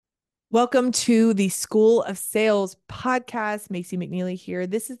Welcome to the School of Sales podcast. Macy McNeely here.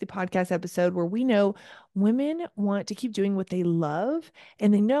 This is the podcast episode where we know women want to keep doing what they love,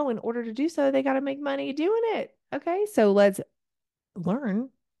 and they know in order to do so, they got to make money doing it. Okay, so let's learn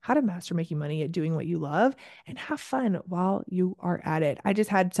how to master making money at doing what you love and have fun while you are at it. I just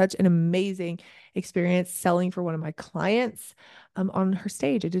had such an amazing experience selling for one of my clients on her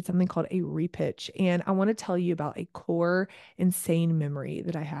stage. I did something called a repitch, and I want to tell you about a core insane memory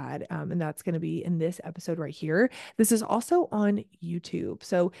that I had. And that's going to be in this episode right here. This is also on YouTube.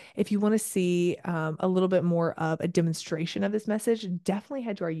 So if you want to see a little bit more of a demonstration of this message, definitely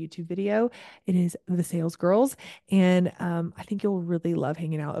head to our YouTube video. It is The Sales Girls. And I think you'll really love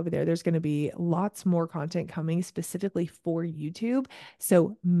hanging out over there. There's going to be lots more content coming specifically for YouTube.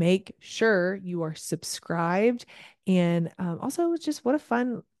 So make sure you are subscribed. And also, just what a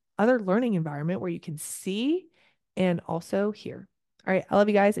fun other learning environment where you can see and also hear. All right. I love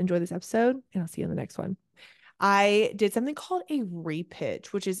you guys. Enjoy this episode, and I'll see you in the next one. I did something called a repitch,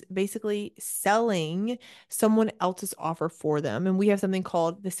 which is basically selling someone else's offer for them. And we have something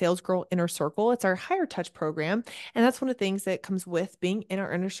called the Sales Girl Inner Circle. It's our higher touch program. And that's one of the things that comes with being in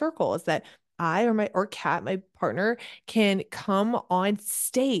our inner circle is that I or Kat, my partner, can come on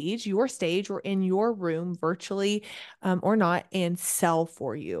stage, your stage, or in your room virtually or not, and sell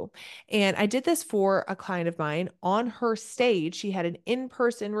for you. And I did this for a client of mine on her stage. She had an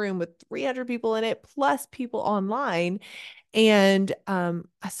in-person room with 300 people in it, plus people online. And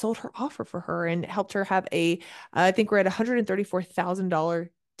I sold her offer for her and helped her have I think we're at $134,000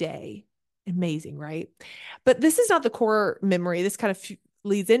 day. Amazing, right? But this is not the core memory. This kind of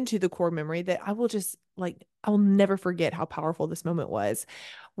leads into the core memory that I'll never forget how powerful this moment was.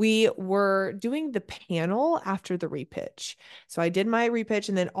 We were doing the panel after the repitch. So I did my repitch,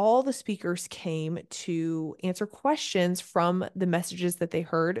 and then all the speakers came to answer questions from the messages that they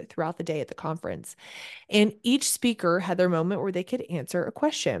heard throughout the day at the conference. And each speaker had their moment where they could answer a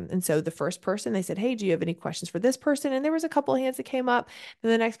question. And so the first person, they said, "Hey, do you have any questions for this person?" And there was a couple of hands that came up.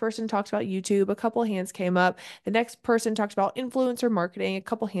 Then the next person talked about YouTube. A couple of hands came up. The next person talked about influencer marketing. A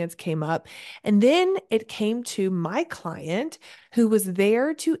couple of hands came up. And then it came to my client who was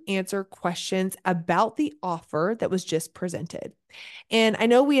there to answer questions about the offer that was just presented. And I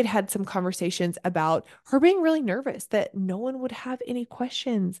know we had had some conversations about her being really nervous that no one would have any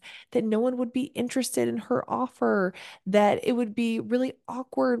questions, that no one would be interested in her offer, that it would be really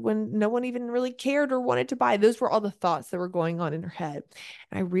awkward when no one even really cared or wanted to buy. Those were all the thoughts that were going on in her head.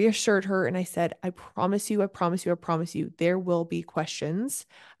 And I reassured her and I said, "I promise you, I promise you, I promise you, there will be questions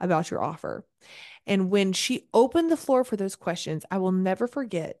about your offer." And when she opened the floor for those questions, I will never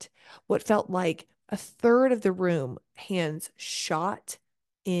forget what felt like a third of the room, hands shot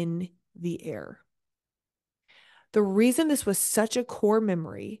in the air. The reason this was such a core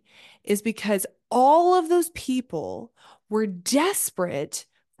memory is because all of those people were desperate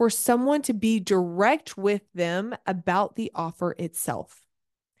for someone to be direct with them about the offer itself.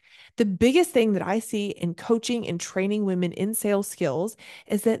 The biggest thing that I see in coaching and training women in sales skills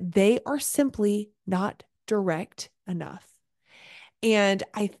is that they are simply not direct enough. And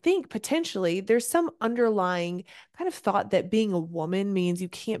I think potentially there's some underlying kind of thought that being a woman means you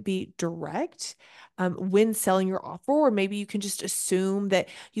can't be direct when selling your offer, or maybe you can just assume that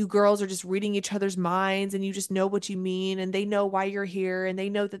you girls are just reading each other's minds and you just know what you mean and they know why you're here and they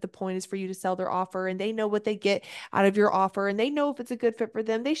know that the point is for you to sell their offer and they know what they get out of your offer and they know if it's a good fit for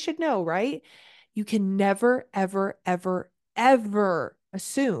them. They should know, right? You can never, ever, ever, ever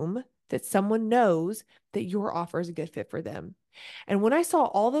assume that someone knows that your offer is a good fit for them. And when I saw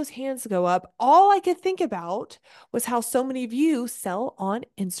all those hands go up, all I could think about was how so many of you sell on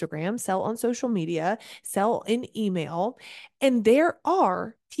Instagram, sell on social media, sell in email. And there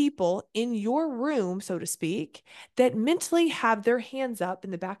are people in your room, so to speak, that mentally have their hands up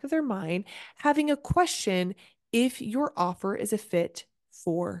in the back of their mind, having a question if your offer is a fit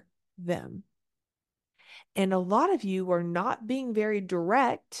for them. And a lot of you are not being very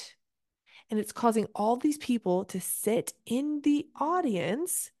direct, and it's causing all these people to sit in the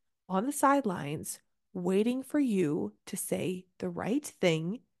audience on the sidelines, waiting for you to say the right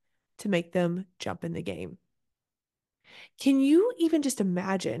thing to make them jump in the game. Can you even just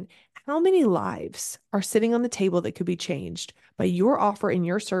imagine how many lives are sitting on the table that could be changed by your offer and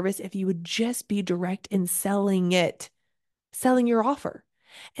your service if you would just be direct in selling it, selling your offer?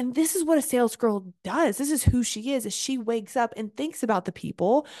 And this is what a sales girl does. This is who she is she wakes up and thinks about the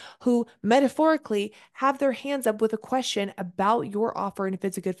people who metaphorically have their hands up with a question about your offer and if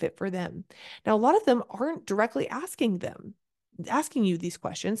it's a good fit for them. Now, a lot of them aren't directly asking them. asking you these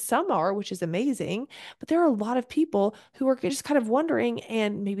questions. Some are, which is amazing, but there are a lot of people who are just kind of wondering,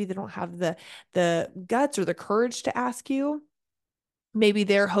 and maybe they don't have the guts or the courage to ask you. Maybe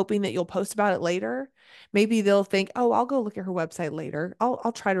they're hoping that you'll post about it later. Maybe they'll think, "Oh, I'll go look at her website later.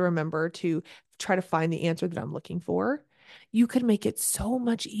 I'll try to remember to try to find the answer that I'm looking for." You could make it so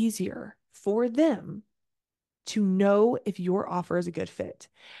much easier for them to know if your offer is a good fit.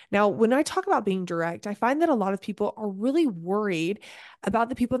 Now, when I talk about being direct, I find that a lot of people are really worried about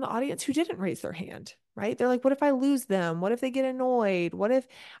the people in the audience who didn't raise their hand, right? They're like, what if I lose them? What if they get annoyed? What if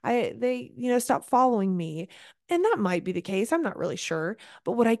they stop following me? And that might be the case. I'm not really sure.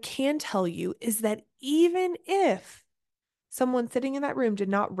 But what I can tell you is that even if someone sitting in that room did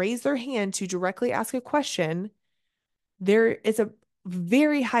not raise their hand to directly ask a question, there is a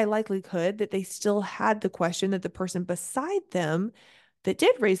very high likelihood that they still had the question that the person beside them that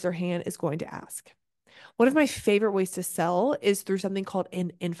did raise their hand is going to ask. One of my favorite ways to sell is through something called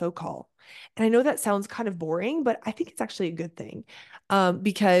an info call. And I know that sounds kind of boring, but I think it's actually a good thing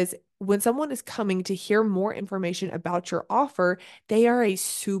because when someone is coming to hear more information about your offer, they are a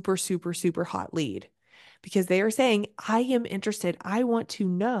super, super, super hot lead because they are saying, I am interested. I want to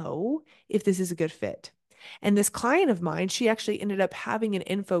know if this is a good fit. And this client of mine, she actually ended up having an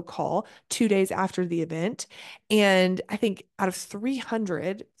info call 2 days after the event. And I think out of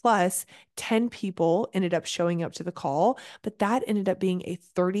 300 plus, 10 people ended up showing up to the call, but that ended up being a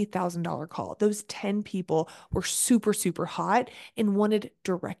 $30,000 call. Those 10 people were super, super hot and wanted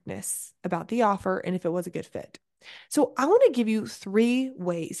directness about the offer and if it was a good fit. So I want to give you 3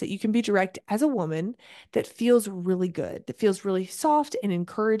 ways that you can be direct as a woman that feels really good, that feels really soft and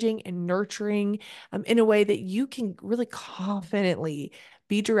encouraging and nurturing in a way that you can really confidently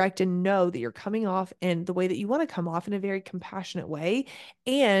be direct and know that you're coming off in the way that you want to come off in a very compassionate way.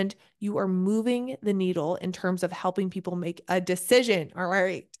 And you are moving the needle in terms of helping people make a decision. All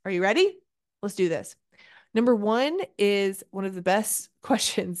right. Are you ready? Let's do this. Number one is one of the best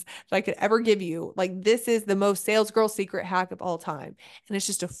questions that I could ever give you. Like, this is the most sales girl secret hack of all time. And it's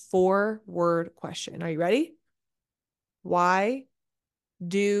just a 4-word question. Are you ready? Why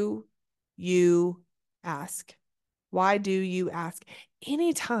do you ask? Why do you ask?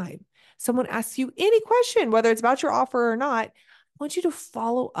 Anytime someone asks you any question, whether it's about your offer or not, I want you to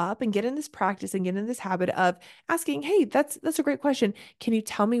follow up and get in this practice and get in this habit of asking, hey, that's a great question. Can you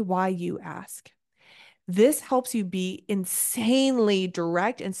tell me why you ask? This helps you be insanely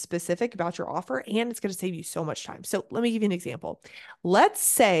direct and specific about your offer, and it's going to save you so much time. So let me give you an example. Let's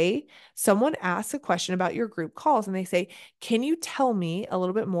say someone asks a question about your group calls and they say, can you tell me a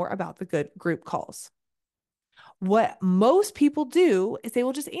little bit more about the good group calls? What most people do is they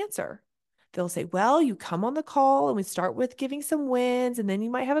will just answer. They'll say, well, you come on the call and we start with giving some wins, and then you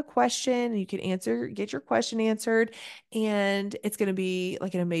might have a question and you can get your question answered. And it's going to be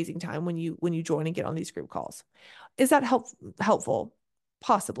like an amazing time when you join and get on these group calls. Is that helpful?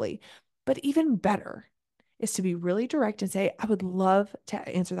 Possibly. But even better is to be really direct and say, I would love to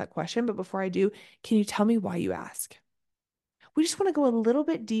answer that question. But before I do, can you tell me why you ask? We just want to go a little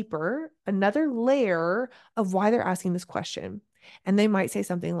bit deeper, another layer of why they're asking this question. And they might say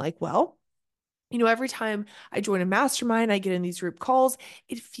something like, well, every time I join a mastermind, I get in these group calls,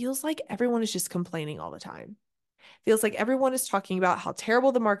 it feels like everyone is just complaining all the time. Feels like everyone is talking about how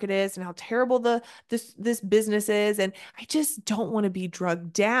terrible the market is and how terrible this business is. And I just don't want to be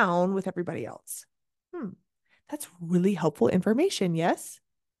drugged down with everybody else. That's really helpful information. Yes.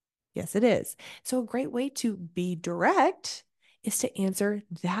 Yes, it is. So a great way to be direct is to answer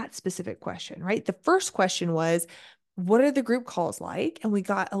that specific question, right? The first question was, what are the group calls like? And we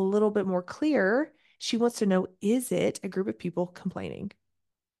got a little bit more clear. She wants to know, is it a group of people complaining?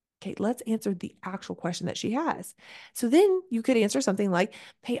 Okay, let's answer the actual question that she has. So then you could answer something like,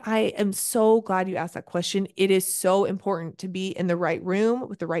 hey, I am so glad you asked that question. It is so important to be in the right room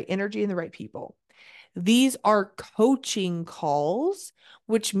with the right energy and the right people. These are coaching calls,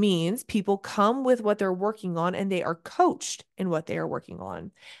 which means people come with what they're working on and they are coached in what they are working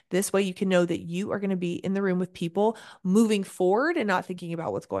on. This way, you can know that you are going to be in the room with people moving forward and not thinking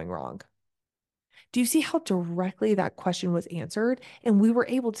about what's going wrong. Do you see how directly that question was answered? And we were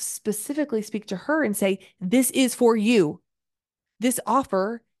able to specifically speak to her and say, this is for you. This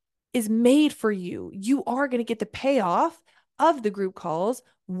offer is made for you. You are going to get the payoff of the group calls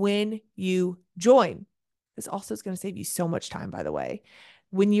when you join. This also is going to save you so much time, by the way.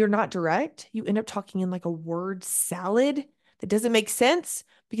 When you're not direct, you end up talking in like a word salad that doesn't make sense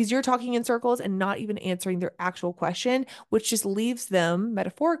because you're talking in circles and not even answering their actual question, which just leaves them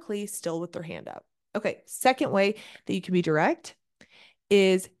metaphorically still with their hand up. Okay, second way that you can be direct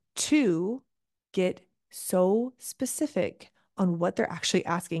is to get so specific on what they're actually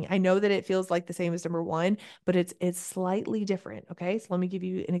asking. I know that it feels like the same as number one, but it's slightly different. Okay. So let me give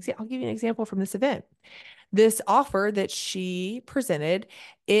you an example. I'll give you an example from this event. This offer that she presented,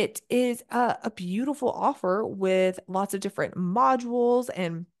 it is a beautiful offer with lots of different modules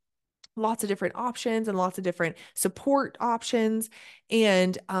and lots of different options and lots of different support options.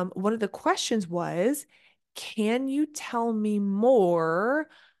 And one of the questions was, can you tell me more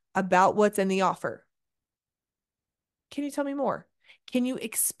about what's in the offer? Can you tell me more? Can you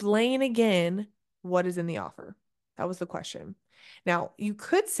explain again what is in the offer? That was the question. Now, you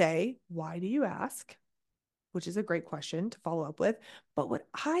could say, why do you ask? Which is a great question to follow up with. But what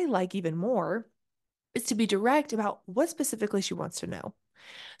I like even more is to be direct about what specifically she wants to know.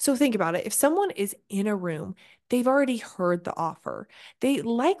 So think about it. If someone is in a room, they've already heard the offer. They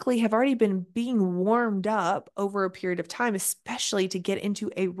likely have already been being warmed up over a period of time, especially to get into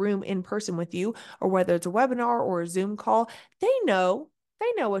a room in person with you, or whether it's a webinar or a Zoom call. They know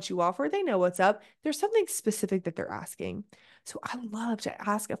what you offer. They know what's up. There's something specific that they're asking. So I love to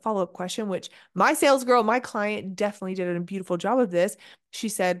ask a follow-up question, which my sales girl, my client definitely did a beautiful job of this. She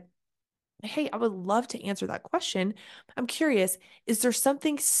said, hey, I would love to answer that question. I'm curious, is there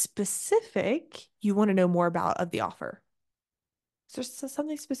something specific you want to know more about of the offer? Is there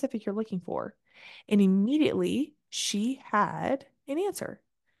something specific you're looking for? And immediately she had an answer.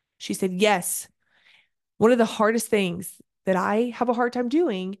 She said, yes, one of the hardest things that I have a hard time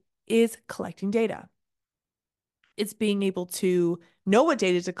doing is collecting data. It's being able to know what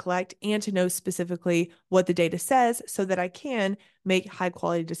data to collect and to know specifically what the data says so that I can make high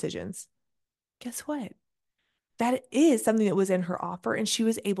quality decisions. Guess what? That is something that was in her offer, and she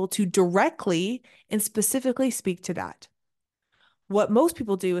was able to directly and specifically speak to that. What most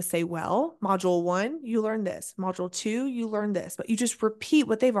people do is say, well, module one, you learn this. Module two, you learn this, but you just repeat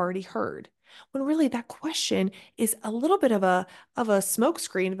what they've already heard. When really that question is a little bit of a smoke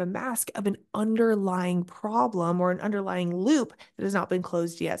screen, of a mask of an underlying problem or an underlying loop that has not been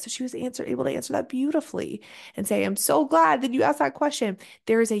closed yet. So she was able to answer that beautifully and say, I'm so glad that you asked that question.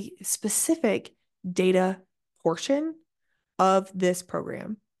 There is a specific data portion of this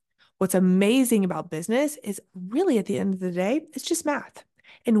program. What's amazing about business is really at the end of the day, it's just math.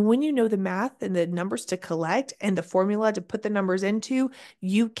 And when you know the math and the numbers to collect and the formula to put the numbers into,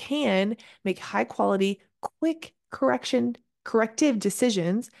 you can make high quality, quick corrective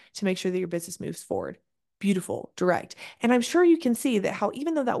decisions to make sure that your business moves forward. Beautiful, direct. And I'm sure you can see that how,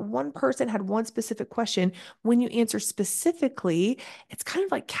 even though that one person had one specific question, when you answer specifically, it's kind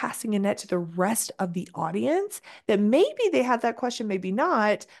of like casting a net to the rest of the audience that maybe they had that question, maybe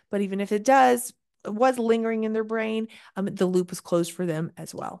not, but even if it was lingering in their brain, the loop was closed for them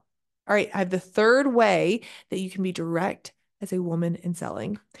as well. All right, I have the third way that you can be direct as a woman in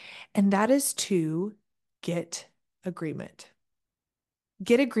selling, and that is to get agreement.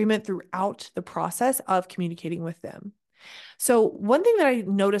 Get agreement throughout the process of communicating with them. So, one thing that I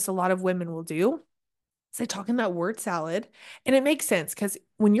notice a lot of women will do is they talk in that word salad, and it makes sense because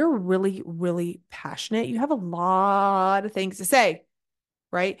when you're really, really passionate, you have a lot of things to say,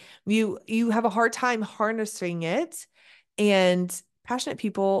 right? You have a hard time harnessing it, and passionate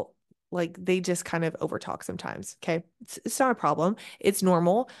people, like, they just kind of overtalk sometimes. Okay. It's not a problem. It's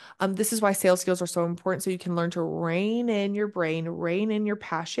normal. This is why sales skills are so important. So you can learn to rein in your brain, rein in your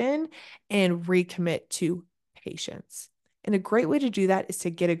passion, and recommit to patience. And a great way to do that is to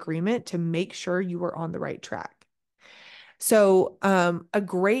get agreement to make sure you are on the right track. So, a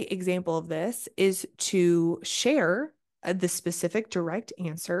great example of this is to share the specific direct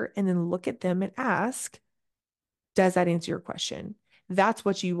answer and then look at them and ask, does that answer your question? That's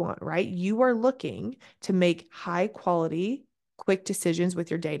what you want, right? You are looking to make high quality, quick decisions with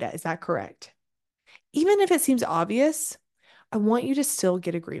your data. Is that correct? Even if it seems obvious, I want you to still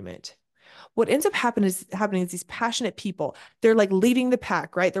get agreement. What ends up happening is these passionate people, they're like leading the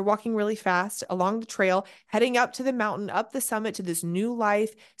pack, right? They're walking really fast along the trail, heading up to the mountain, up the summit to this new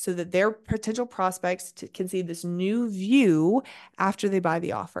life so that their potential prospects can see this new view after they buy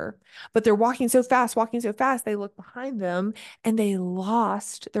the offer. But they're walking so fast, they look behind them and they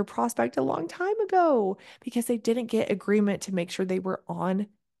lost their prospect a long time ago because they didn't get agreement to make sure they were on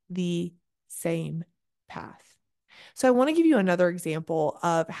the same path. So I want to give you another example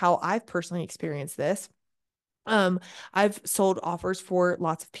of how I've personally experienced this. Um, I've sold offers for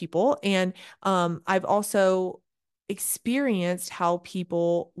lots of people, and I've also experienced how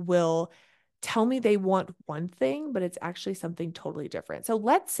people will tell me they want one thing, but it's actually something totally different. So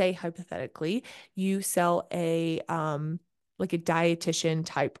let's say hypothetically, you sell a like a dietitian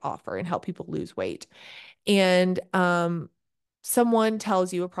type offer and help people lose weight. And someone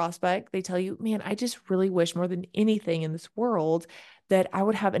tells you, a prospect, they tell you, man, I just really wish more than anything in this world that I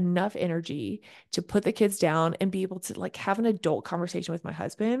would have enough energy to put the kids down and be able to like have an adult conversation with my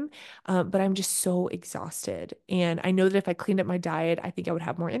husband. But I'm just so exhausted. And I know that if I cleaned up my diet, I think I would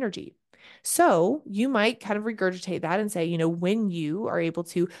have more energy. So you might kind of regurgitate that and say, when you are able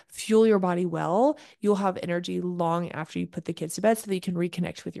to fuel your body well, you'll have energy long after you put the kids to bed so that you can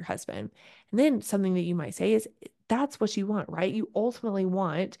reconnect with your husband. And then something that you might say is, that's what you want, right? You ultimately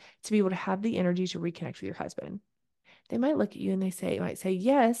want to be able to have the energy to reconnect with your husband. They might look at you and might say,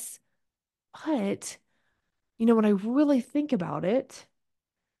 yes, but when I really think about it,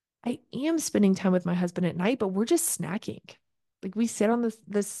 I am spending time with my husband at night, but we're just snacking. Like we sit on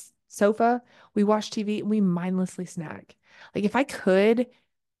this sofa, we watch TV, and we mindlessly snack. Like if I could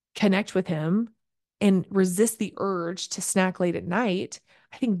connect with him and resist the urge to snack late at night,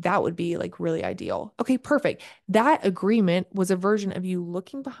 I think that would be like really ideal. Okay, perfect. That agreement was a version of you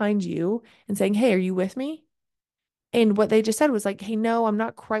looking behind you and saying, "Hey, are you with me?" And what they just said was like, hey, no, I'm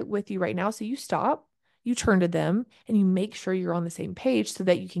not quite with you right now. So you stop, you turn to them, and you make sure you're on the same page so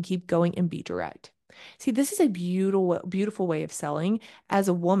that you can keep going and be direct. See, this is a beautiful, beautiful way of selling as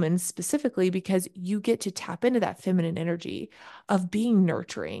a woman, specifically because you get to tap into that feminine energy of being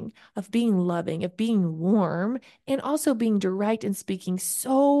nurturing, of being loving, of being warm, and also being direct and speaking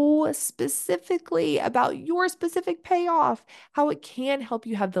so specifically about your specific payoff, how it can help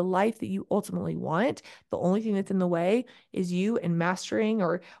you have the life that you ultimately want. The only thing that's in the way is you and mastering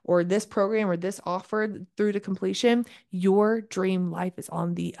or this program or this offer through to completion. Your dream life is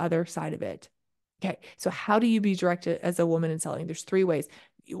on the other side of it. Okay, so how do you be directed as a woman in selling? There's three ways.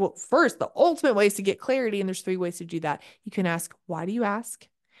 Well, first, the ultimate way is to get clarity, and there's three ways to do that. You can ask, why do you ask?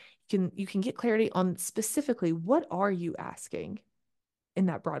 You can get clarity on specifically what are you asking in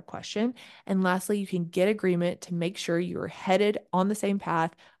that broad question. And lastly, you can get agreement to make sure you're headed on the same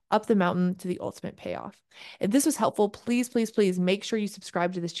path up the mountain to the ultimate payoff. If this was helpful, please, please, please make sure you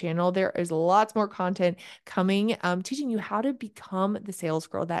subscribe to this channel. There is lots more content coming, teaching you how to become the sales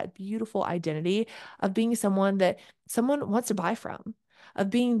girl, that beautiful identity of being someone that someone wants to buy from, of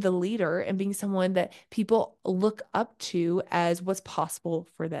being the leader and being someone that people look up to as what's possible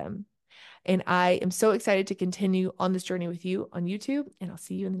for them. And I am so excited to continue on this journey with you on YouTube, and I'll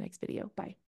see you in the next video. Bye.